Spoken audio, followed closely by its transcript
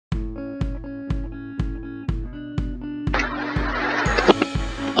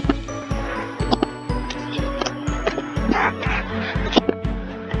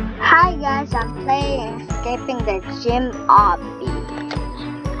escaping the gym Obby.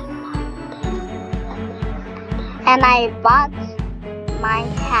 And I bought my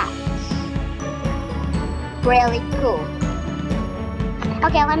hat. Really cool.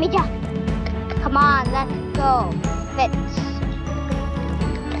 Okay, let me jump. Come on, let's go. Fit.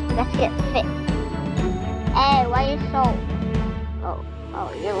 Let's get fit. Hey, why are you so... Oh,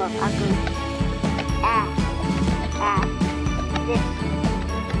 you look ugly. This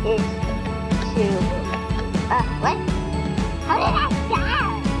is to... what? How did I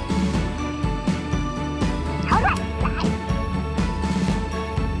die? How did I die?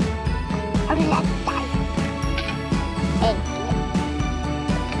 How did I die? Hey.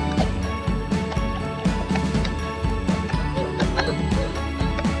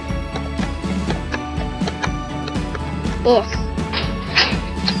 Yes.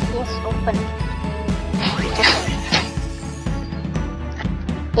 Yes, open.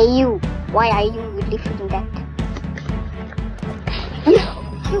 Hey you, why are you lifting that? You.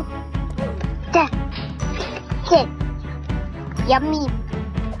 That. Kid. Yummy.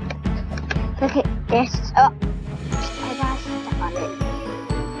 Look at this. Oh. I got stuck on it.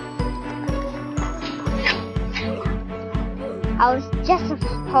 I was just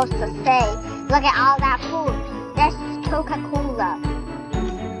supposed to say, look at all that food. There's Coca-Cola.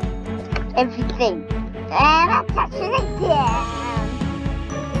 Everything. And I touched it again.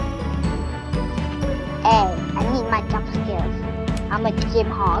 Hey, I need my jump skills. I'm a gym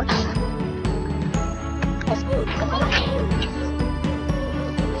hog.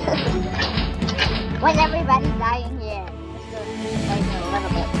 When everybody dying here, this is like a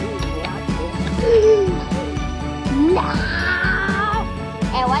little bit easier. No!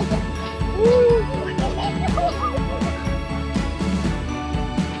 Hey, what's it?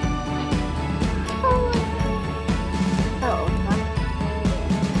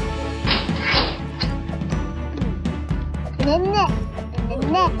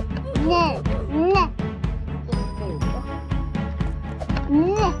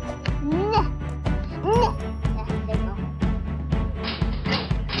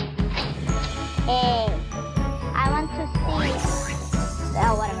 Hey, I want to see.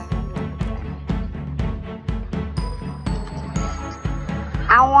 Oh, whatever.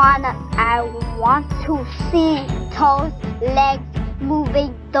 I want to see toes, legs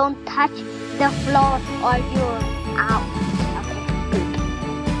moving. Don't touch the floor or you're out. Okay.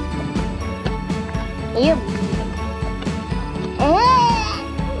 You.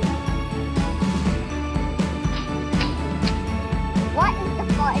 What is the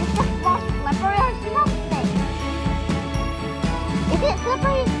floor? Is the floor slippery or something? Is it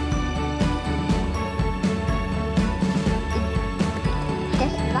slippery?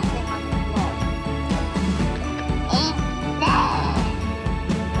 There's nothing on the floor.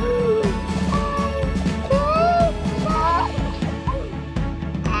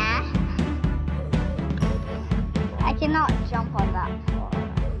 I cannot jump on that floor.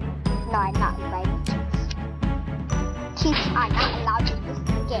 No, I'm not inviting kids. Kids are not allowed in this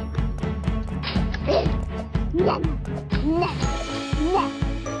game. No.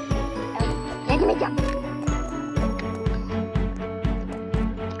 Let me jump.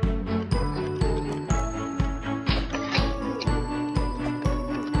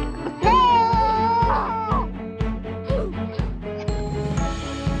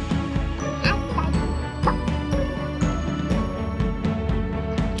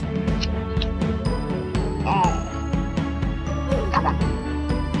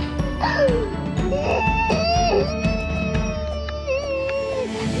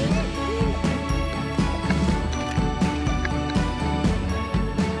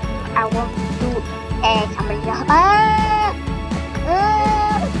 I want to do somebody else.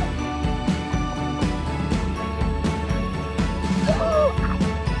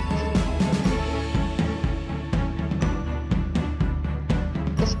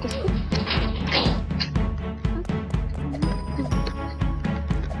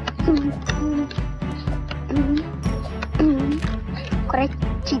 Correct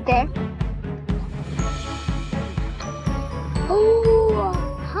there. Oh,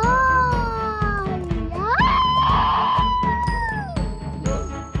 hi.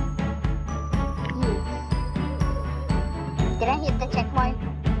 Did I hit the checkpoint?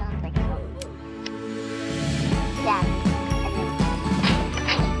 I don't think so. Yeah.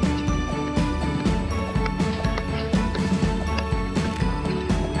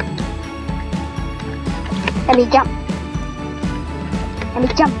 Let me jump. Let me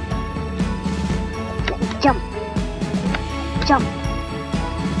jump. Let me jump. Jump.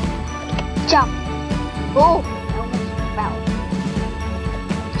 Jump. Oh, I almost fell.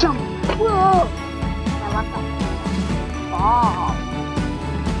 Jump. Whoa. That want the ball.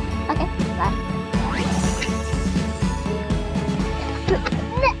 Okay, left.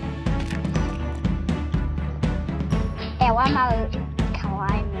 Hey, why am I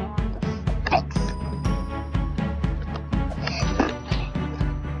climbing on the sticks?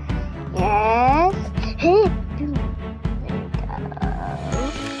 Yes. Hey, boom. There we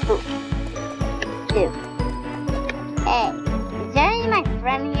go. Boom. Hey, is there any of my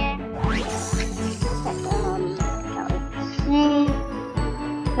friend here? Let's see.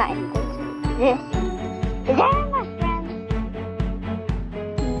 Not even this. Is there any of my friends?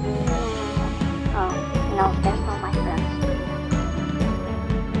 Oh, no, there's not my friends.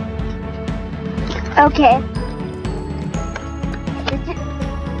 Okay.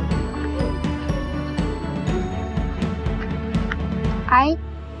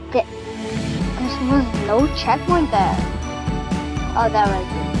 There was no checkpoint there. Oh, there was.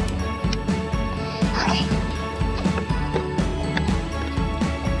 Okay.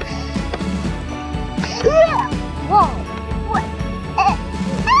 Whoa! What?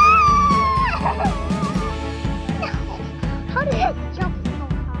 How did I jump so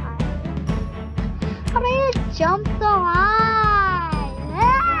high? How did I jump so high?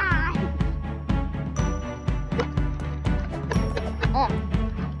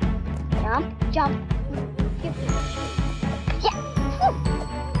 Jump. Yeah.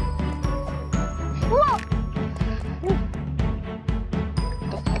 Whoa.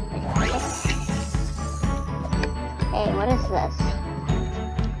 Hey, what is this?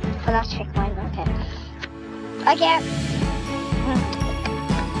 Oh, that's checkpoint. Okay. Okay.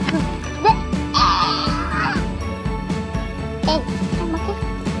 Hey, I'm okay.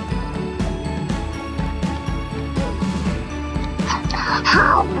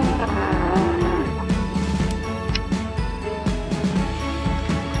 How?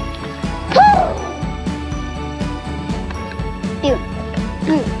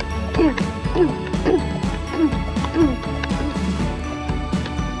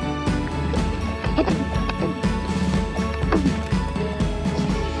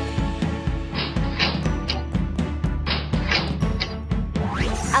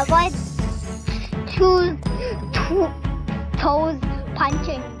 Avoid two toes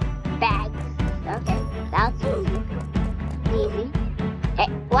punching bags. Okay, that's easy. Hey,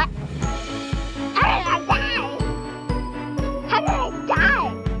 what? How did I die? How did I die?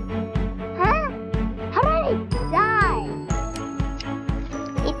 Huh? How did I die?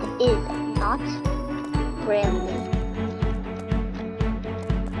 It is not friendly.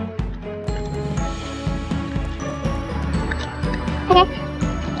 Okay.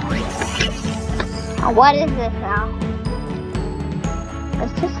 What is this now?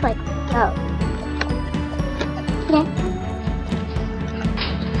 It's just like, oh. Okay.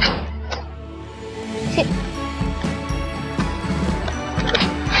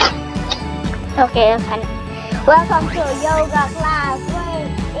 Okay, that's fine. Welcome to yoga class. Wait,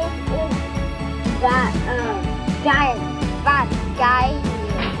 it is that giant fat guy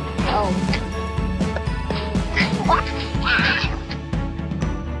here. Oh. What?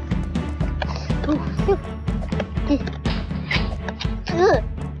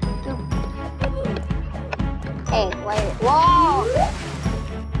 Hey, wait, whoa!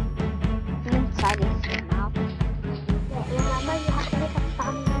 Inside his mouth. Yeah, remember you have to make a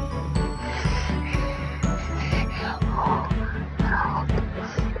sound.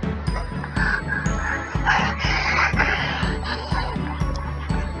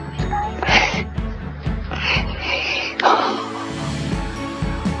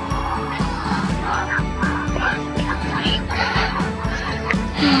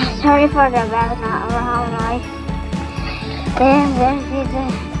 Sorry for the background noise. Then there's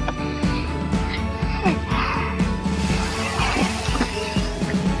this.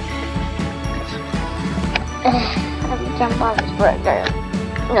 Let me jump on this burger.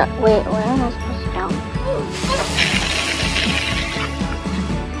 No, wait, where am I supposed to jump?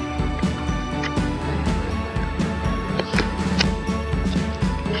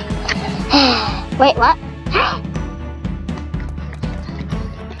 Wait, what?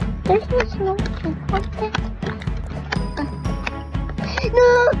 There's no snow.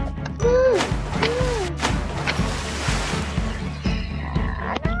 No! No!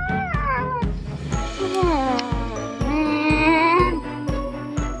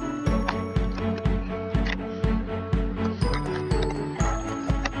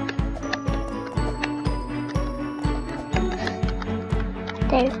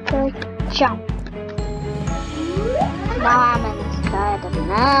 There's the jump. Now I'm inside of the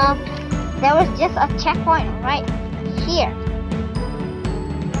map. There was just a checkpoint right here.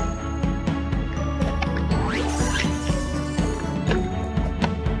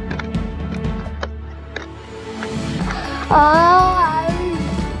 Oh,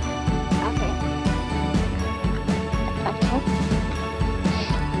 okay. Okay.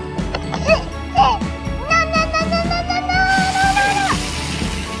 No, no, no, no, no, no, no, no, no, no.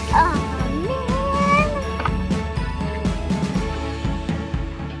 Oh, man.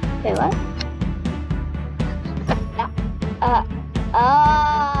 Wait, what? Okay.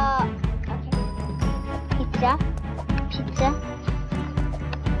 Pizza. Pizza.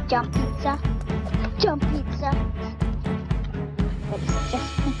 Jump pizza. Jump pizza. It's just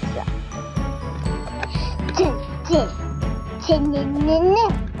pizza.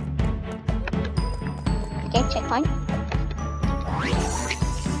 Okay, checkpoint.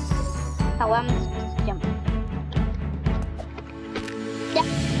 How am I supposed to jump? Yeah.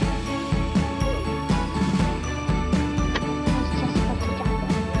 I was just supposed to jump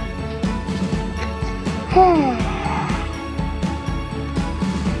there.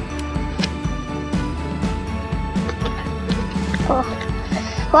 Oh.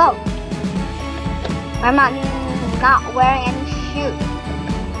 Whoa! I'm not wearing any shoes.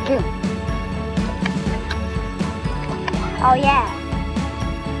 Oh yeah.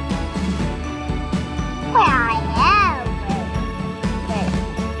 Where I am?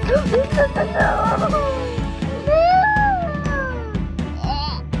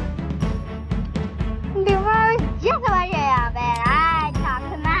 Before just about here, but I talk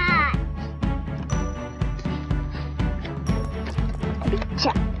too much.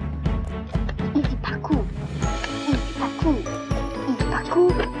 Picture. Easy parkour. Easy parkour. Easy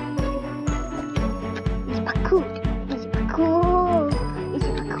parkour. Easy parkour. Easy parkour. Easy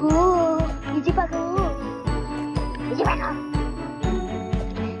parkour. Easy parkour. Easy parkour.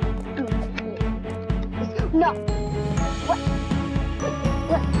 No. What?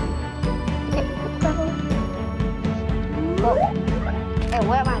 What? Is it parkour? Go. Hey,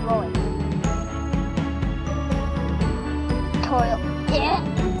 where am I going? Toilet. Yeah.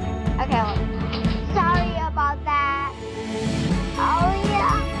 Okay. Well, sorry about that. Oh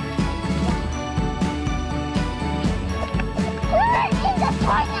yeah. We're in the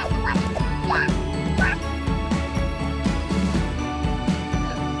toilet.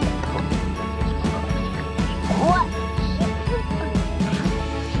 What?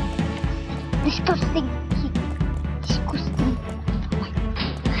 Disgusting. Disgusting.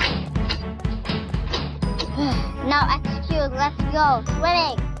 Now excuse. Let's go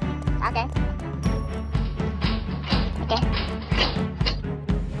swimming. Okay. Okay.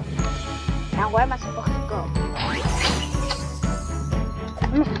 Now where am I supposed to go?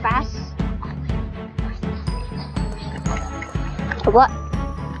 I'm fast. What?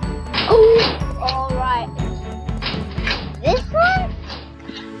 Oh, all right. This one?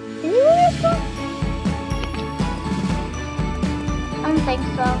 Is it this one? I don't think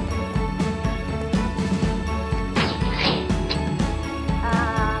so.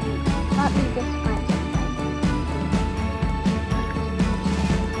 Not in this one.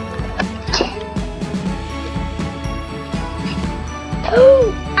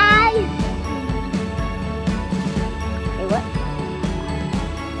 Ice! Wait, what?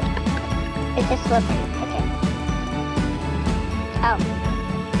 It's just slippery. Okay. Oh.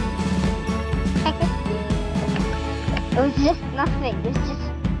 Okay. It was just nothing. It was just...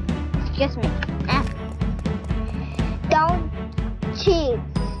 Excuse me. Don't cheat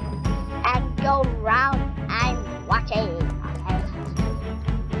and go round. I'm watching. Okay.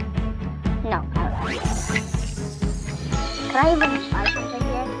 No. Can I even buy something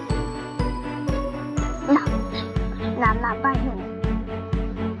here? No. No, I'm not buying it.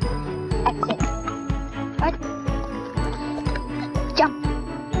 Exit. What? Jump.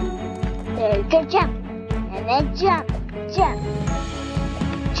 There you go, jump. And then jump. Jump.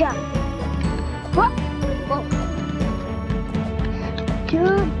 Jump. Whoa. Whoa.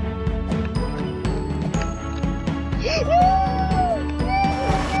 Jump.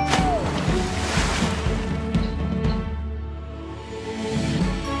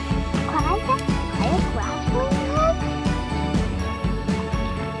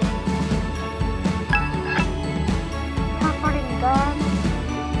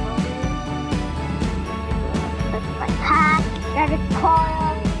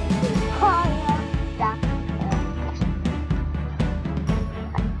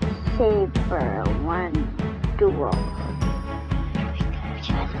 Saber one duo.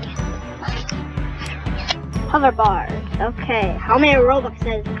 Hover bars. Okay. How many Robux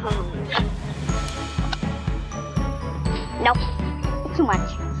does it cost? Nope. It's too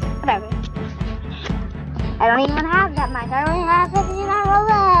much. Whatever. I don't even have that much. I only have 59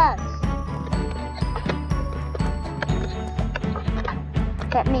 Robux.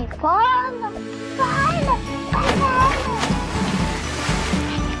 Let me find.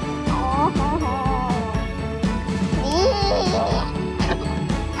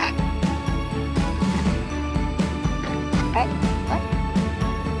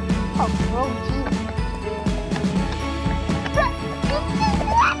 Okay,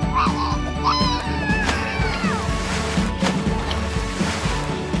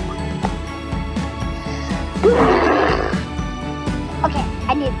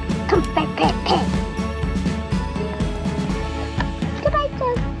 I need come back. Goodbye,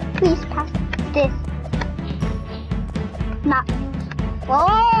 Toad. Please pass this. Not use.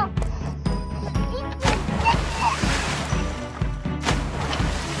 Whoa!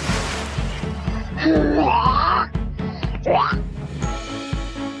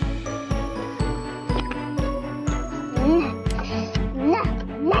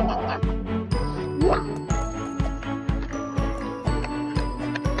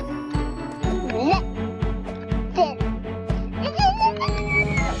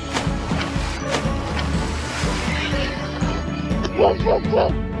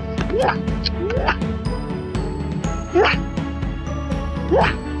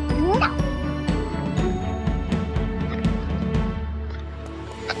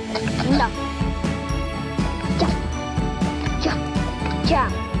 No.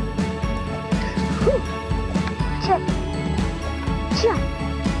 Jump. Whew. Jump.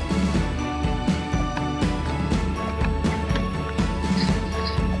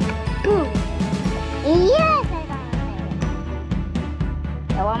 Boom. Yes, I got it.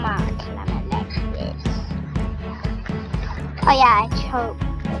 So I'm gonna climb like this. Oh yeah, I choked.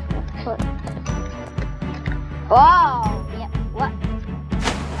 Whoa. Yep. What?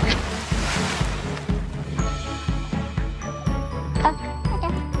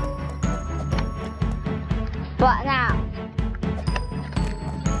 Okay. What now?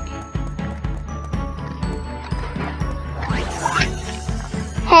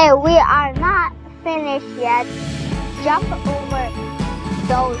 Hey, we are not finished yet. Jump over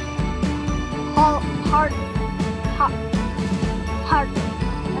those hard. Okay.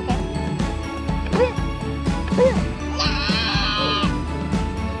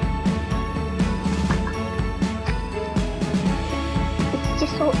 It's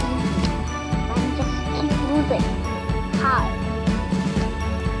just so easy. And just keep moving. How?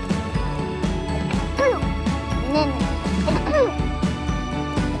 Boom. And then it's boom.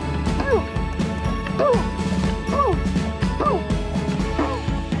 Boom.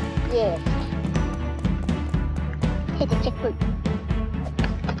 Yes. Hit the checkpoint.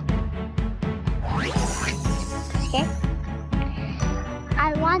 Okay. I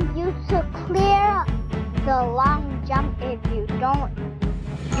want you to clear the long jump. If you don't,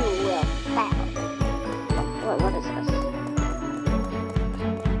 you will fail. What is this?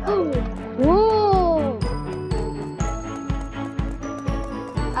 Whoa!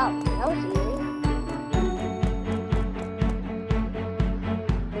 Oh, that was easy.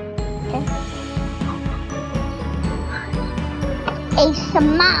 Okay. A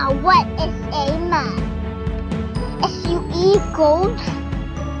smile. What is a man? SUE gold.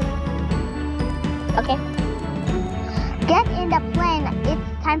 Okay. Get in the plane.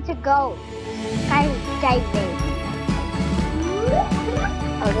 It's time to go. Skydiving.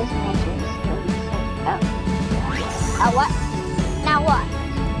 Oh, this nature is still so. Oh, what? Now what?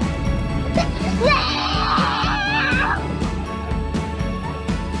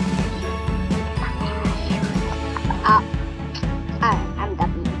 I'm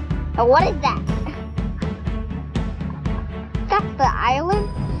done. Oh, what is that? That's the island?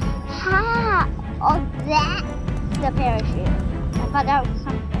 Ha! Oh, that's the parachute. I thought that was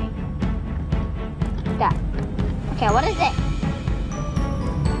something. That. Okay, what is it?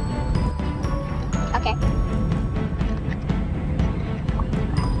 Okay.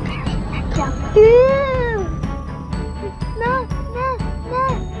 Jump. No.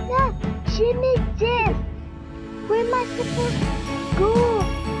 Jimmy did. Where am I supposed to go?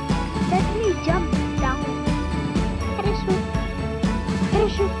 Let me jump down.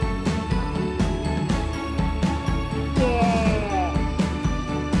 Parachute. Yes.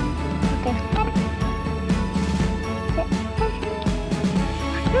 Okay.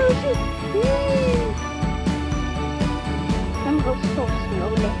 Parachute. I'm going so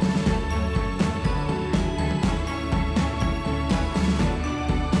slowly.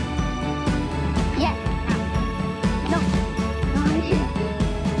 Yes. No.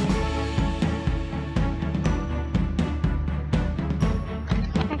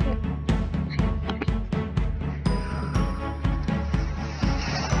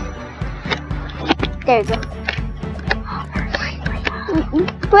 There you go.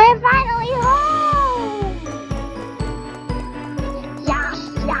 We're finally home! Yes.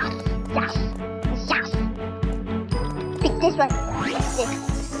 Pick this one. This.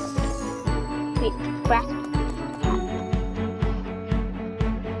 Wait, grasp.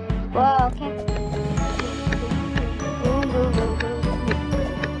 Whoa, okay.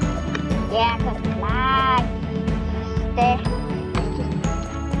 Yeah, cause lag. Stay.